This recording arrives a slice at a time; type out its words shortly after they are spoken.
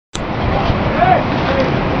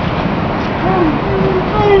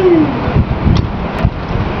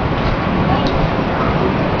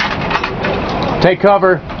Take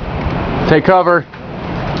cover. Take cover.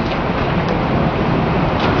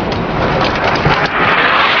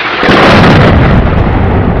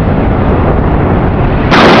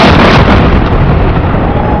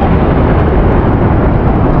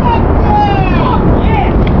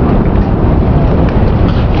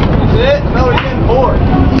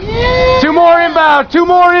 Two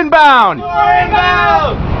more inbound! More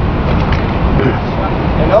inbound!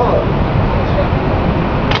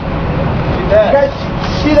 You guys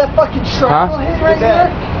see that fucking shrapnel hit right there?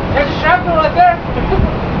 There's a shrapnel right there.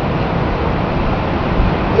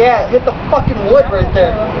 Yeah, it hit the fucking wood right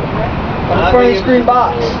there. On the front of this green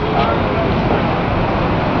box.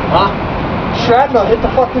 Huh? Shrapnel hit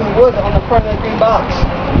the fucking wood on the front of the green box.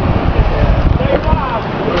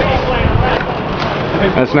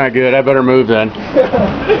 That's not good. I better move then.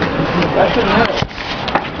 That shouldn't hurt.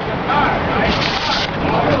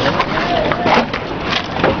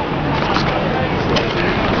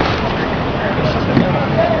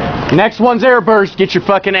 Next one's airburst. Get your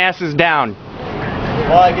fucking asses down.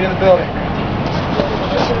 Why? Get in the building.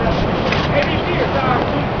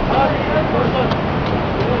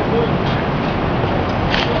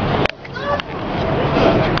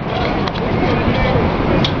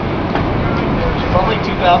 Only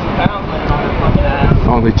 2,000 pounds laying on your fucking ass.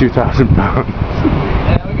 Only 2,000 pounds.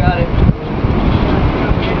 Yeah, we got it.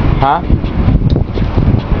 Huh?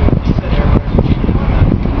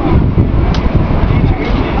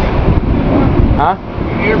 Huh?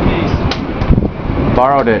 Earpiece.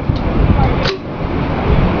 Borrowed it.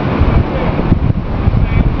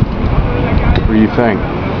 What do you think?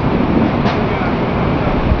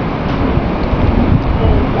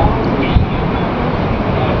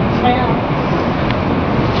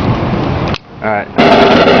 Alright.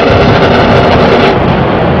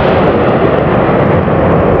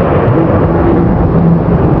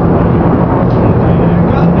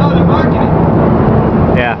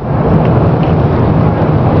 Yeah.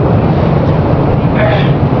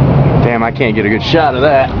 Damn, I can't get a good shot of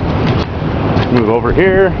that. Move over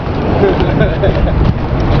here.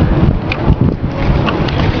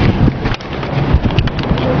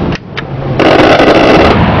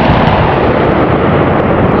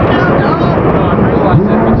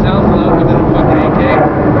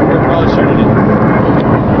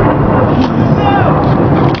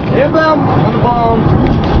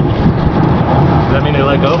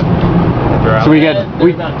 So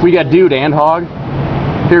we got dude and hog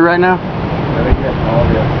here right now.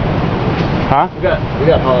 Huh? We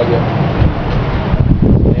got hog, yeah.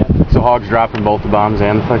 So hog's dropping both the bombs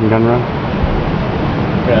and the fucking gun run.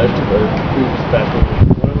 Yeah, there's two birds. Two special.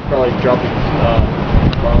 One of them probably dropping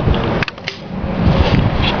bombs.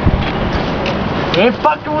 Ain't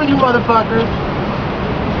fucking with you, motherfucker.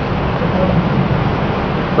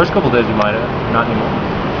 First couple days you might have, not anymore.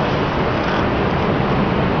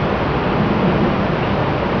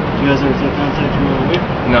 You guys ever take contact from over here?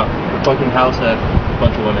 No. The fucking house had a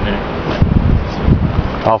bunch of women in it.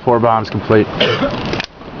 All 4 bombs complete.